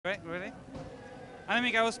Right, really?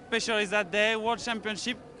 Annemiek, how special is that day? World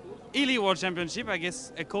Championship, Elite World Championship, I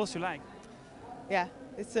guess a course you like. Yeah,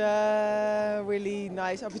 it's a really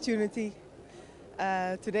nice opportunity.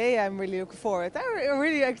 Today I'm really looking forward. I'm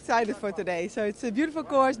really excited for today. So it's a beautiful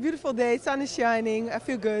course, beautiful day, sun is shining, I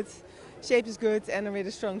feel good, shape is good and I'm with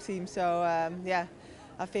a strong team. So yeah,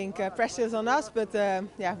 I think pressure is on us, but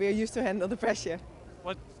yeah, we are used to handle the pressure.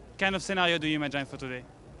 What kind of scenario do you imagine for today?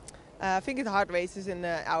 I think the hard race is in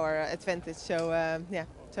our advantage. So yeah,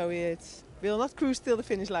 so we'll not cruise till the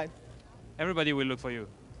finish line. Everybody will look for you.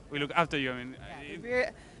 We look after you. I mean,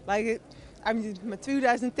 We're, like,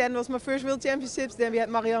 2010 was my first World Championships. Then we had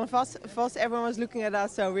Marianne Vos. Everyone was looking at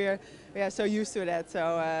us, so we are so used to that. So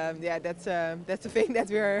yeah, that's the thing that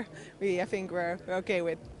I think we're okay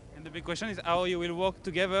with. and the big question is how you will work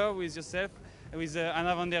together with yourself, with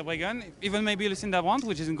Anna van der Breggen, even maybe Lucinda Brandt,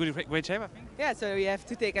 which is in great shape, I think. Yeah, so we have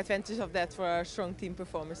to take advantage of that for our strong team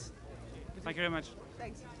performance. Thank you very much.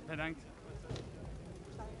 Thanks. Bedankt.